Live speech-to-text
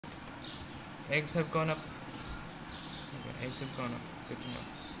Eggs have gone up. Okay, eggs have gone up. Good to know.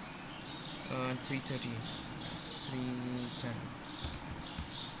 330. Yes, 310.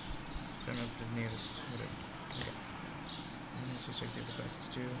 Turn up the nearest. Whatever. Okay. Let's just check the other prices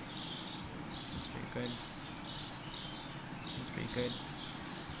too. That's pretty good. That's pretty good.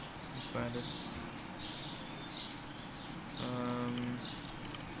 Let's buy this.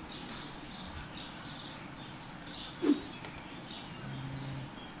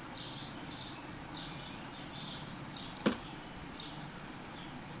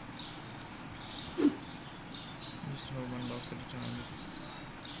 Just hold one box at a time, which is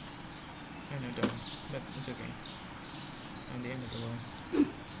kind of dumb, but it's okay. On the end of the row.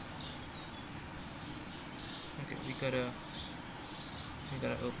 Okay, we gotta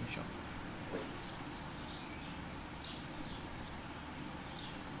open shop.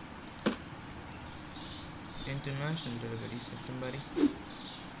 International delivery, said somebody.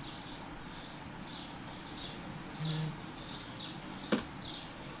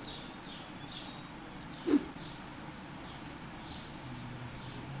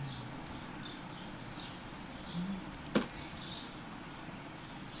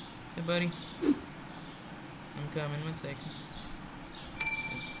 Hey buddy, I'm coming, 1 second.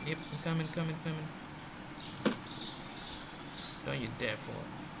 Yep, I'm coming. Don't you dare fall.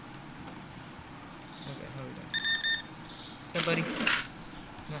 Okay, how are we doing? What's up, buddy?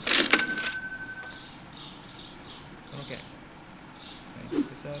 No. Okay. Put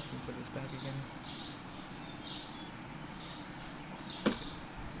this up and put this back again.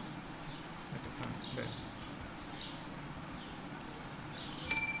 Okay, fine. Good.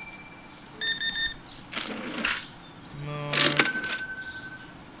 Some more.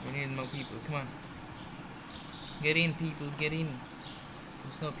 We need more people. Come on. Get in, people. Get in.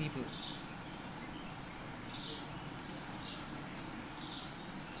 There's no people.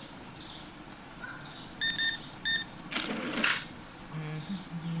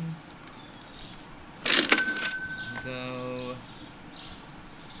 Go.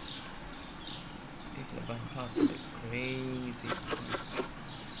 People are buying pasta like crazy.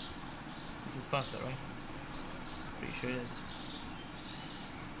 This is pasta, right? Pretty sure it is.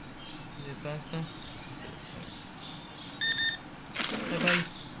 Is it pasta? Yes, it is. Hey, buddy.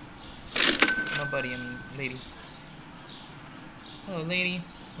 Not buddy, I mean lady. Hello, lady.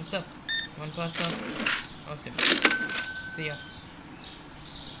 What's up? Want pasta? Awesome. See ya.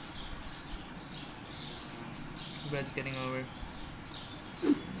 Bread's getting over.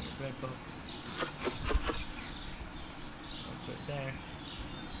 Bread box. I'll put it there.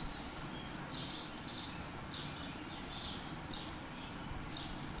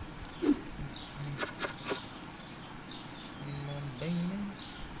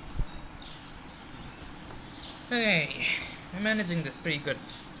 Okay, I'm managing this pretty good.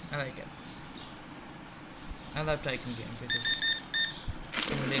 I like it. I love Tycoon games. It's just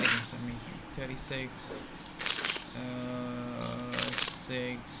simulating games amazing. 36,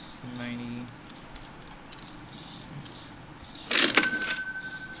 690.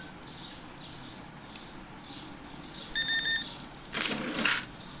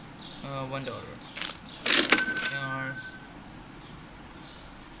 $1.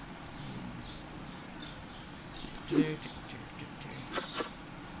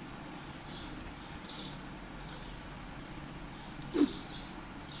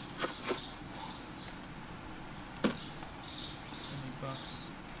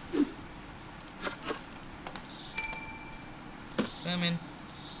 Come in.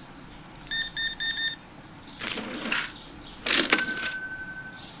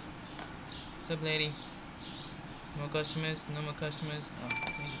 What's up, lady? More customers? No more customers? Oh,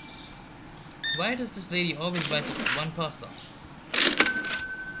 thank you. Why does this lady always buy just one pasta?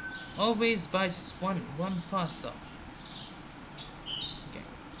 Always buys just one pasta. Okay.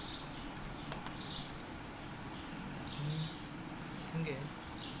 I'm good.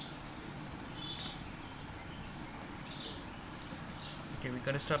 Okay, we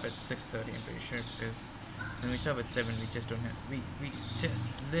gotta stop at 6:30. I'm pretty sure, because when we stop at 7, we just don't have. We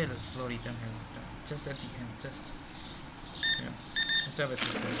just little slowly don't have time. Just at the end, just we stop at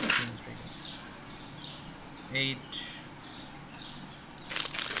 6:30. That's pretty good. 8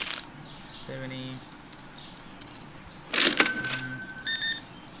 70.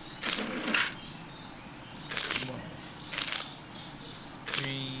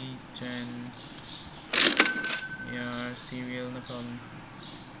 3 10. Yeah, cereal, no problem.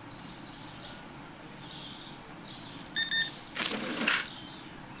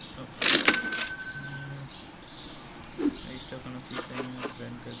 Oh. I stuck on a few things.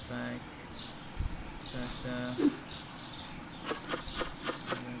 Bread goes back. Pasta.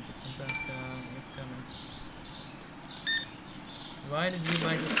 Get some pasta. Why did you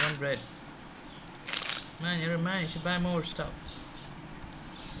buy just one bread? Man, you're a man, you should buy more stuff.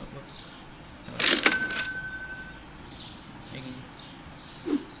 Oh, whoops. Maggie.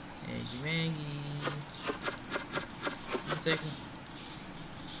 Maggie. 1 second.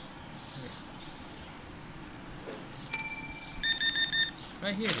 Okay.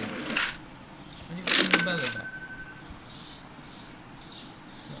 Right here, dude. What are you thinking about like that?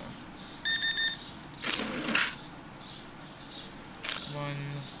 No.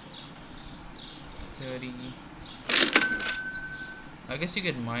 130. I guess you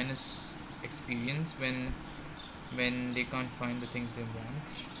get minus experience when they can't find the things they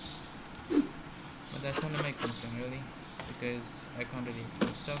want. But that's not my concern really, because I can't really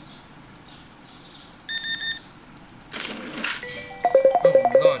afford stuff. Oh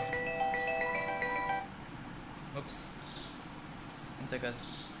my god. Oops. 1 sec, guys.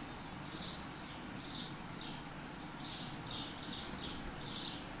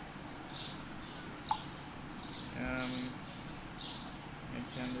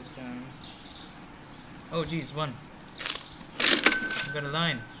 Let's turn this down. Oh geez, 1. I got a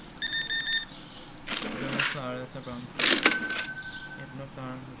line. No flour, that's a problem. Yep, no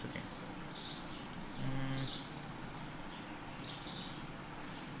flour, that's okay.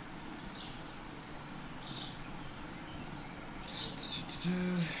 Oh.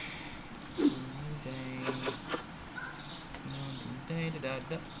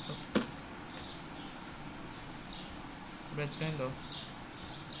 Bread's going low.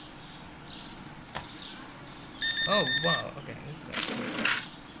 Oh wow, okay, this is nice.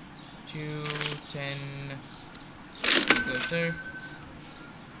 210. Good, sir.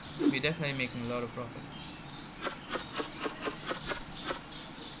 We're definitely making a lot of profit.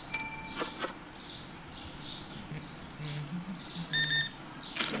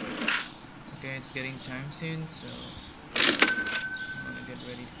 Okay, it's getting time soon, so I'm gonna get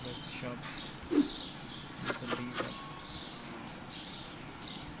ready to close the shop. Put these up.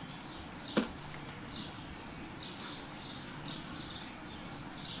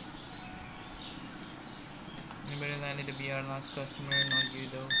 Anybody likely to be our last customer? Not you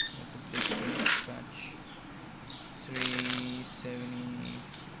though. Let's just take the scratch. 370.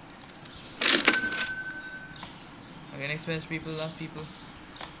 Okay, next batch people, last people.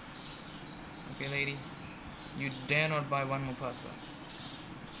 Okay, lady. You dare not buy one more pasta.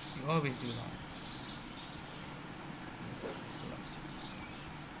 You always do that. This is the last.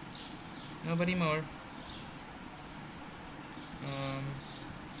 Nobody more.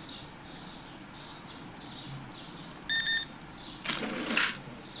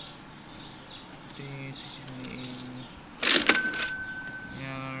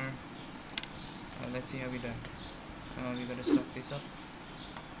 Let's see how we done. We gotta stock this up.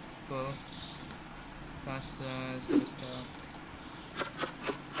 Full. Pasta is gonna stock.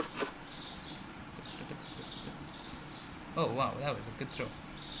 Oh wow, that was a good throw.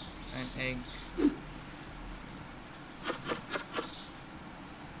 An egg.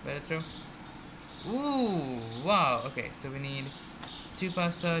 Better throw. Ooh, wow. Okay, so we need 2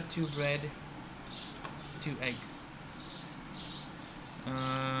 pasta, 2 bread, 2 egg.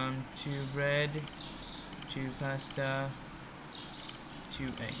 2 bread, 2 pasta, 2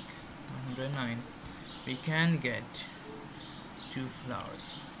 egg. 109. We can get 2 flour.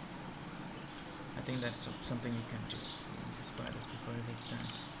 I think that's something you can do. Just buy this before it gets done.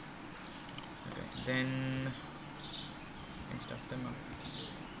 Okay, then I stuff them up.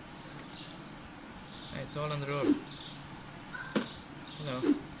 Hey, it's all on the road. Hello.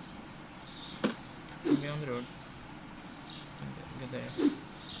 Be on the road. Get there.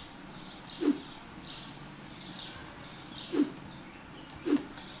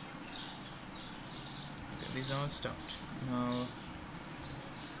 Okay, these are all stopped. Now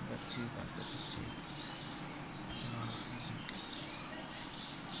got 2 pasta, just 2. That's okay.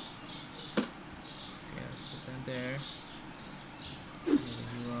 Okay, let's put that there.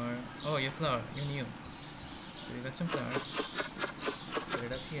 You are. Oh, your flour. You're new. So you got some flour. Put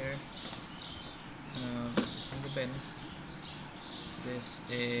it up here. This in the bin. This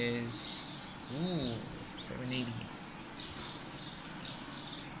is 780.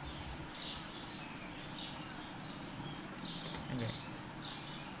 Okay.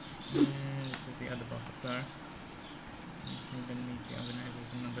 This is the other box of flour. Just need to make the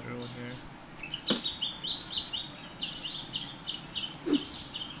organizers another row here.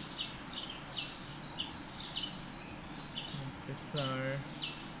 Make this flour.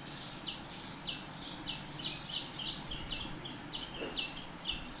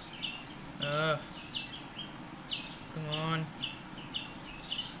 Come on.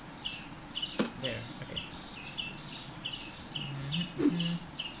 There, okay. Mhm.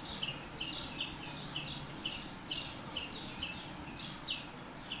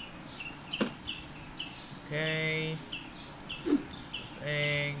 Okay. This is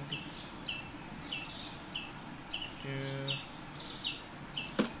eggs. Two.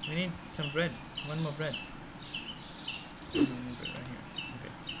 We need some bread. One more bread. Bread right here.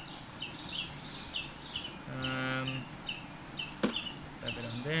 Okay. Wrap it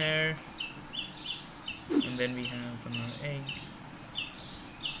on there. And then we have one more egg.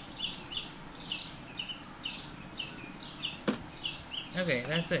 Okay,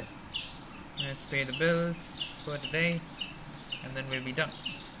 that's it. Let's pay the bills for today, and then we'll be done.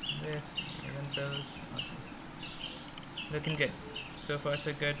 This, rent bills, awesome. Looking good. So far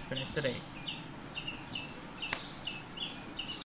so good, finish the day.